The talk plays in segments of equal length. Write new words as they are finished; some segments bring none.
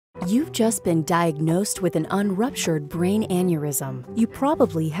You've just been diagnosed with an unruptured brain aneurysm. You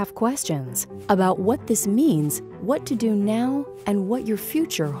probably have questions about what this means, what to do now, and what your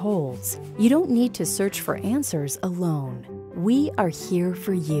future holds. You don't need to search for answers alone. We are here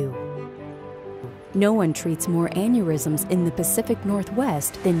for you. No one treats more aneurysms in the Pacific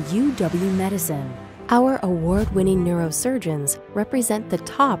Northwest than UW Medicine. Our award-winning neurosurgeons represent the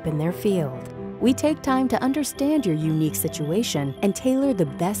top in their field. We take time to understand your unique situation and tailor the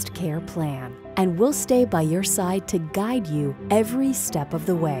best care plan. And we'll stay by your side to guide you every step of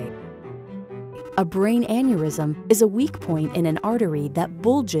the way. A brain aneurysm is a weak point in an artery that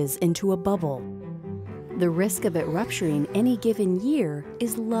bulges into a bubble. The risk of it rupturing any given year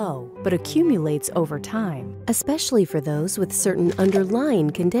is low, but accumulates over time, especially for those with certain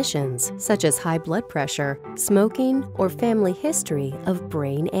underlying conditions, such as high blood pressure, smoking, or family history of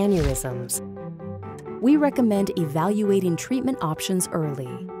brain aneurysms. We recommend evaluating treatment options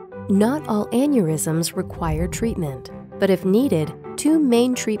early. Not all aneurysms require treatment, but if needed, two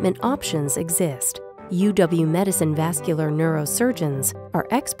main treatment options exist. UW Medicine vascular neurosurgeons are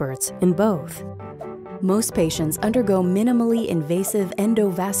experts in both. Most patients undergo minimally invasive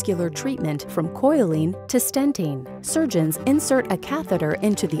endovascular treatment from coiling to stenting. Surgeons insert a catheter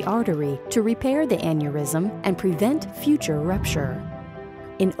into the artery to repair the aneurysm and prevent future rupture.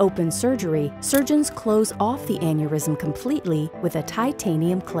 In open surgery, surgeons close off the aneurysm completely with a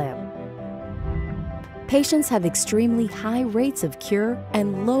titanium clip. Patients have extremely high rates of cure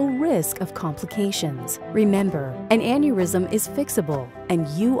and low risk of complications. Remember, an aneurysm is fixable, and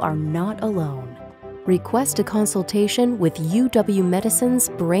you are not alone. Request a consultation with UW Medicine's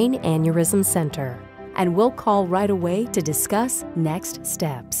Brain Aneurysm Center, and we'll call right away to discuss next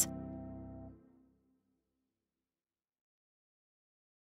steps.